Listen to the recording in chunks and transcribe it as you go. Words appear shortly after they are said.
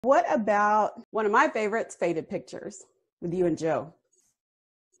What about one of my favorites, Faded Pictures, with you and Joe?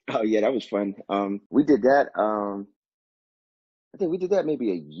 Oh yeah, that was fun. We did that. I think we did that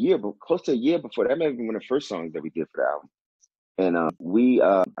maybe a year, but close to a year before. That may have been one of the first songs that we did for the album. And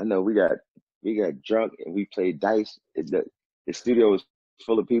I know we got drunk and we played dice. The studio was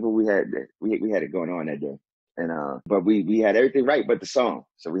full of people. We had it going on that day, and but we had everything right, but the song.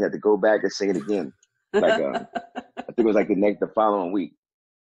 So we had to go back and sing it again. Like I think it was like the following week.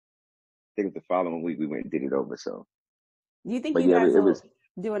 I think it was the following week we went and did it over. So, Do you think but you yeah, guys it will was.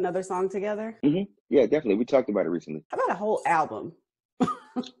 do another song together? Yeah, definitely. We talked about it recently. How about a whole album? Can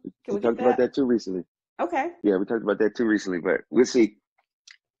We we get talked about that? that too recently. Okay. Yeah, we talked about that too recently, but we'll see.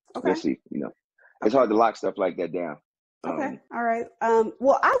 We'll Okay. see. It's Okay. hard to lock stuff like that down. Okay. Um, All right.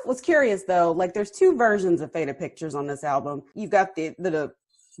 Well, I was curious though, like there's two versions of Faded Pictures on this album. You've got the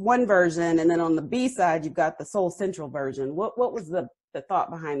one version, and then on the B side you've got the Soul Central version. What was the thought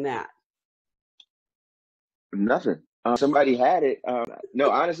behind that? Nothing. Somebody had it. No,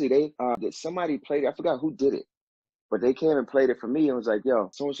 honestly, somebody played it. I forgot who did it, but they came and played it for me and was like, "Yo,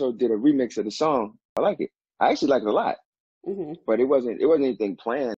 so and so did a remix of the song. I like it. I actually like it a lot, Hmm. but it wasn't anything planned.